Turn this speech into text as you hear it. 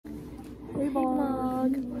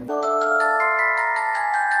Vlog.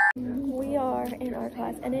 We are in our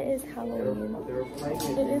class and it is Halloween.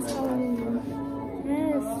 It is Halloween.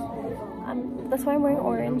 Yes. That's why I'm wearing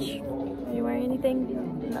orange. Are you wearing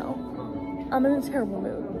anything? No. I'm in a terrible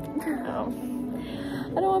mood. No.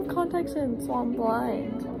 I don't have contacts in, so I'm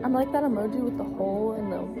blind. I'm like that emoji with the hole in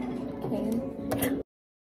the cane.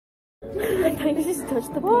 I think you just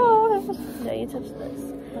touched the paint. No, you touched this.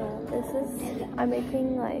 This is, I'm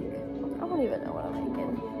making like, I don't even know what I'm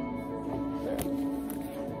making.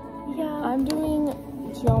 Yeah. I'm doing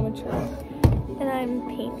geometry. And I'm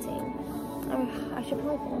painting. I should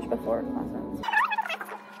probably finish before class ends.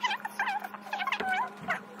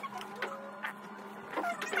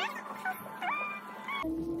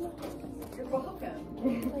 You're welcome.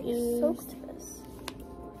 Like, soaked this.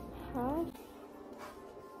 Half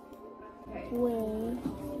way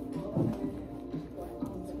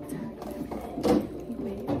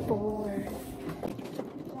before.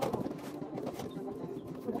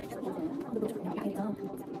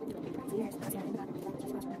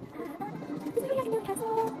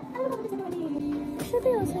 I should be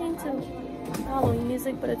listening to Halloween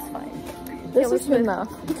music, but it's fine. This is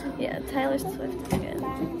enough. Yeah, Taylor Swift is good.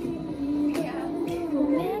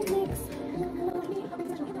 Romantics.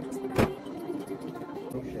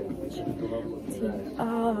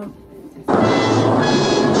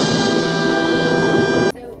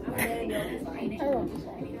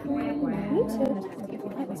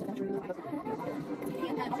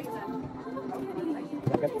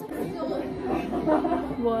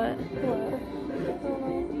 What?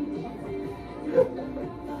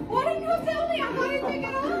 Why didn't you tell me? I wanted to take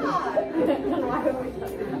it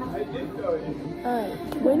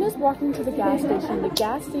off. Wayne is walking to the gas station. The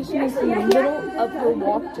gas station is in the middle of her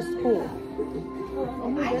walk to school.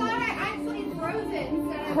 I thought I actually froze it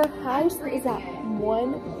instead of... Her house is at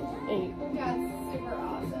 1-8. That's super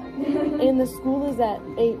awesome. And the school is at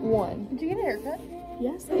 8-1. Did you get a haircut?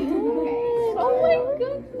 Yes, I did. Okay. Oh my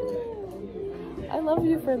goodness. I love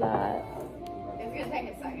you for that. It's gonna take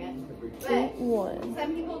a second. But 8-1.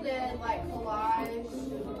 some people did like collage.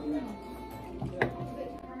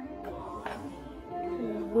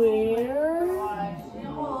 Where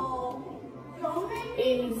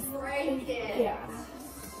is break it? gas?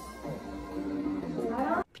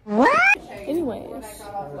 Anyways.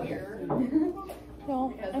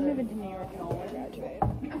 Well, I'm moving to New York and I'll graduate.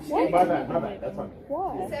 What? My bad, that's fine.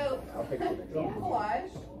 Why? So,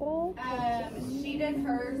 collage, she did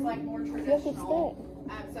hers like more traditional.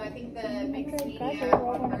 So I think the mixed media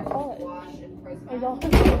on hers was wash and Prosma.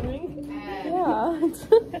 Yeah.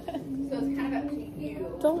 So it's kind of up to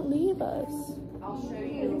you. Don't leave us. I'll show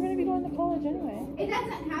you. You're going to be going to college anyway. It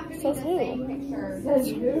doesn't have to be Says the who? same picture. Says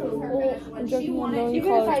Her who? finish when I'm she joking, I'm wanted going to. to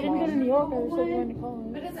college. Even if I didn't go to New York, I was still going to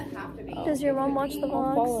college. But it doesn't have to be. Does your mom watch the I'll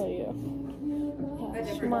follow vlogs? you. A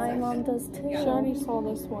different My section. mom does too. She already saw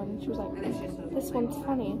this one. She was like, this one's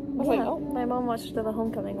funny. I was like, oh. My mom watched the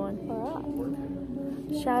homecoming one. Alright.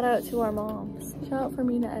 Shout out to our moms. Shout out for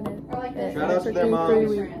me to edit. Or like it Shout out to their 3 moms.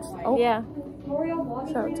 weeks. Oh, Yeah.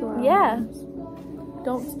 shout out to our Yeah. moms.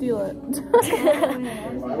 Don't steal it.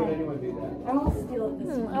 Why would anyone do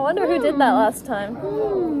that? I wonder who did that last time.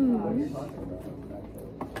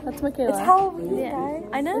 That's Michaela. It's Halloween, Yeah. guys.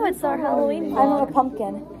 I know, it's our Halloween I'm vlog. a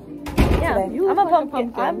pumpkin. Yeah, You I'm look a like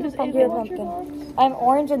pumpkin. I'm just You're a pumpkin. I'm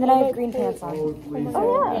orange and then I have green pants on. Oh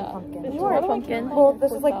I'm yeah. a pumpkin. You are a pumpkin. Well,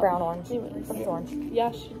 this is like brown orange. This is orange.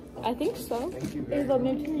 Yeah, I think so. Ava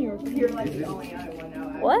moved to New York. You're like the only other one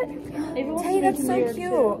now. What? Ava wants Hey, to move that's to so New York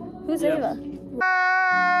cute. too. Who's Ava?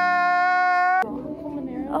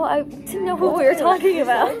 Oh, I didn't know who we were talking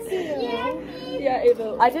about. Yeah,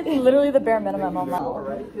 Ava. I did literally the bare minimum on that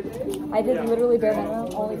one. I did literally bare minimum,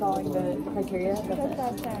 only following the criteria.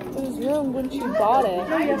 That's it. It was room when she bought it.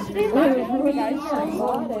 I The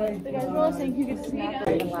guys were saying you could snap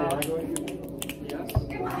it.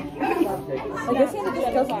 guess you have to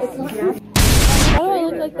just go. It's not Why do I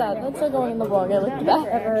look like that? That's not going in the vlog. I look like that.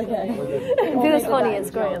 ever again. If it was funny, it's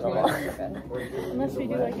going in the vlog. Unless we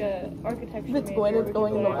do like a architecture. If it's going, it's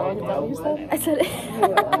going in the vlog. Is that what you said? I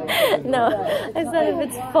said no. I said if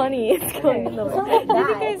it's funny, it's going in the vlog. I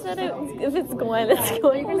think I said if it's going, it's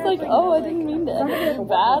going. I was like, oh, I didn't mean to end it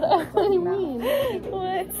bad. What do you mean?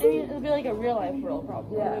 What? It'll be like a real life role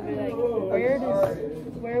problem. Yeah. It'll be like,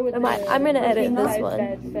 where would I'm gonna edit this one.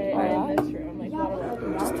 bed fit in this room? Like,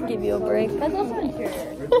 what Just to give you a break. That's also interior.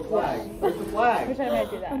 Where's the flag? Which I might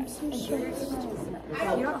do that.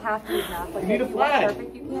 You don't have to use math. Like, You need a flag.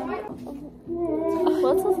 perfect you can.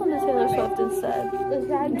 Let's listen to Taylor Swift instead. The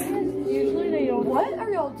sad thing is, usually they don't. What are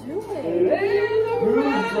y'all doing?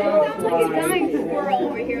 Dying squirrel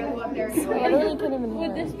over here. up there. I literally can't even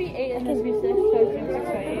Would hear. this be 8 and this be 6? So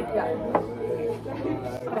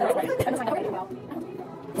it's 6 by 8.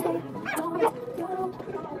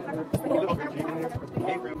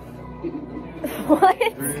 What?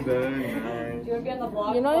 You're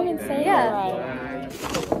not even saying Yeah. it right.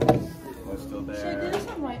 What's still there? Should I do this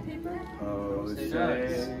on white paper? Oh, shit.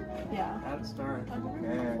 Yeah. That's start.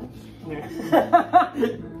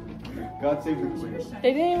 God save the queen.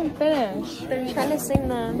 They didn't even finish. They're trying to sing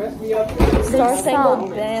the Star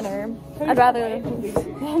Spangled Banner. I'd rather,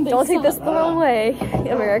 don't take this the wrong way,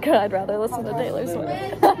 America, I'd rather listen to Taylor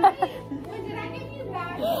Swift. When did I give you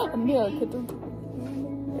that? America.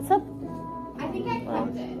 It's up. I think I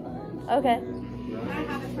kept it. Okay. I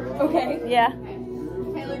have it for Okay. Yeah.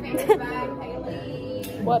 Taylor gave it back. Haley.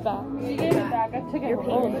 What back? You gave it back. I took it.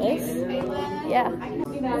 Oh, this? Yeah.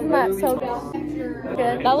 Isn't that so good?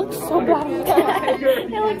 That looks so bad. It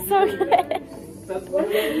looks so good. It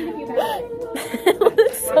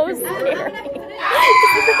looks so scary.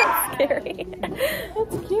 It's scary.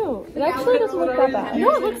 That's cute. It actually doesn't look that bad. No,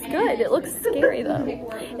 it looks good. It looks scary though.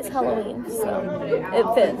 It's Halloween, so it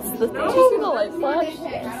fits the Did you theme. see the light flash?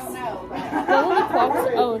 None of the clocks.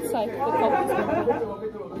 Oh, it's like the clock is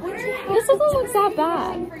moving. This doesn't look that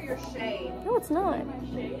bad. For your shade. No, it's not.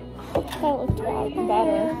 That looked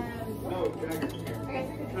better.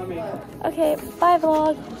 Okay, bye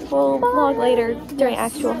vlog. We'll vlog later during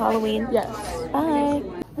actual Halloween. Yes. Bye.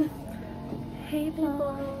 Hey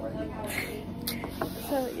vlog.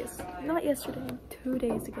 So yes, not yesterday, 2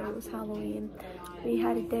 days ago was Halloween. We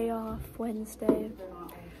had a day off Wednesday,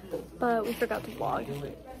 but we forgot to vlog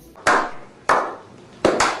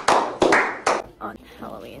on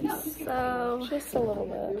Halloween. So Just a little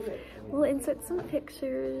bit. we'll insert some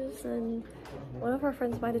pictures, and one of our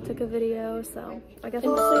friends might have took a video, so I guess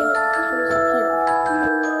we'll see.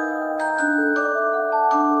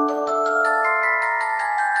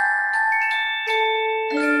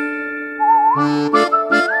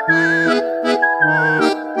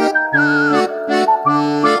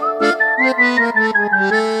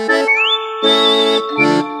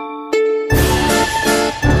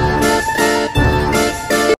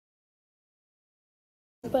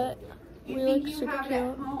 But we look super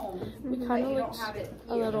cute. We kind of looked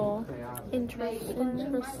a little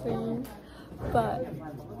interesting, but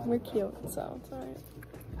we're cute, so it's alright.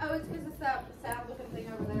 Oh, it's because it's that sad looking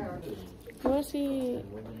thing over there. You want to see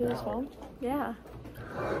who's home? Yeah.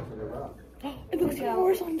 It looks like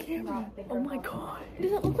yours on camera. Oh my god. It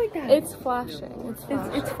doesn't look like that. It's flashing. It's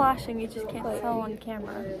flashing. It's flashing, you just can't tell on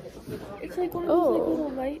camera. It's like one of those like little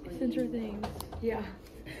light sensor things. Yeah.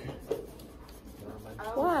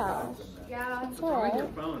 Wow. Yeah. It's alright.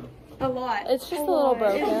 A lot. It's just a little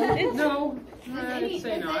broken. No. Does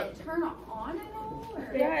it turn on at all?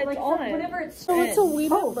 Or? Yeah, it's on. Whenever it's So it's a wee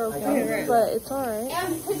bit broken, but it's alright.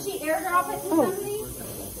 Could she airdrop it to somebody?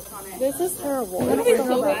 This is terrible. It's It's so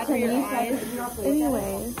so bad for your bad.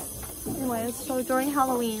 Anyways, so during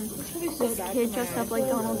Halloween, this kid dressed up like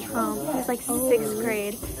Donald Trump. He was like 6th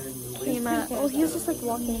grade. Came out. Well, he was just like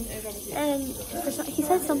walking, and he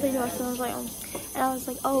said something to us, and I was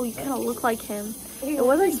like, oh, you kind of look like him. It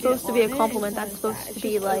wasn't supposed to be a compliment. That's supposed to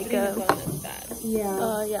be like, yeah.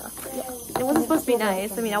 It wasn't supposed to be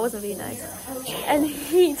nice. I mean, I wasn't being nice. And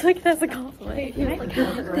he took it as a compliment. He was like,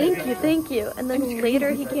 thank you. And then later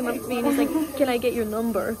he came up to me and he's like, can I get your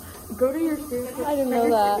number? Go to your screen. I didn't know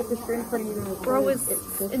that. The screen for you. Bro was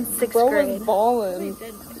in 6th Bro grade. was balling.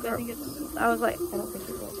 I was like,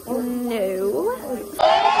 no.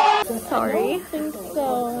 Sorry. I think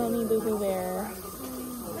so, honey boo boo bear.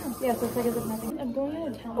 Yeah, so it's like as if nothing. I'm going out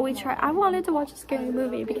of town. I wanted to watch a scary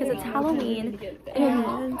movie because it's Halloween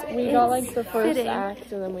and We it's got like the first fitting.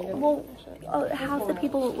 act and then we didn't Well, finish it. half the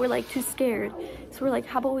people were like too scared, so we're like,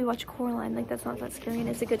 how about we watch Coraline? Like that's not that scary and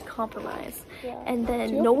it's a good compromise. And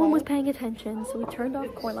then no one was paying attention, so we turned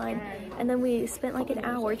off Coraline, and then we spent like an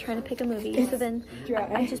hour trying to pick a movie. So then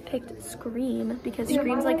I just picked Scream because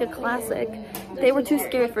Scream's like a classic. They were too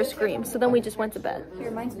scared for Scream, so then we just went to bed.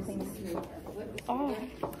 Your mind's clean. Oh,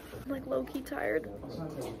 I'm like low-key tired.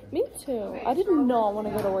 me too. I did not want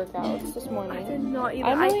to go to workouts this I morning. did not either.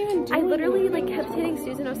 I'm not even I doing literally it. like kept hitting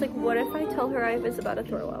Susan. I was like, what if I tell her I was about to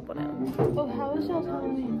throw up on him? Oh, how was y'all's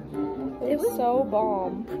Halloween? It was so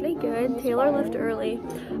bomb. Pretty good. Taylor left early.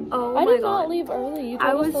 Oh I my did god. not leave early. You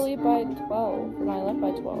I told us to was- leave by 12, and I left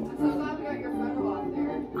by 12. So glad we got your photo out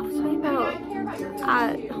there. I was talking about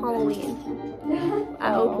at Halloween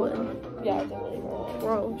at Oakland. Yeah, I did leave early.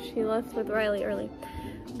 Bro, she left with Riley early.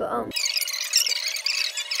 But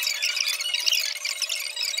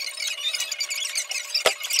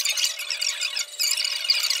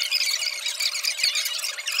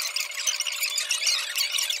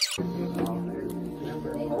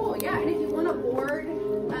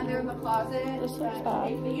the closet. This looks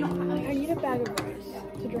bad. You don't have I need a bag of rice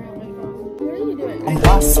to dry out my phone. What are you doing?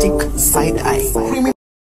 Bombastic side eye.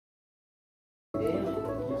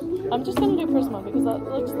 I'm just gonna do Prisma because that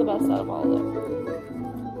looks the best out of all of them.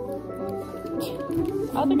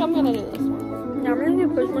 I think I'm gonna do this one. Now I'm gonna do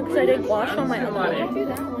Prisma because I did gouache on my other one. Do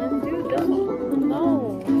that one. Do this one.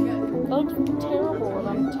 No. That looks terrible and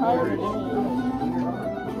I'm tired of doing it.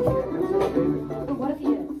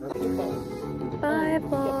 Bye,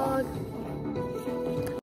 vlog.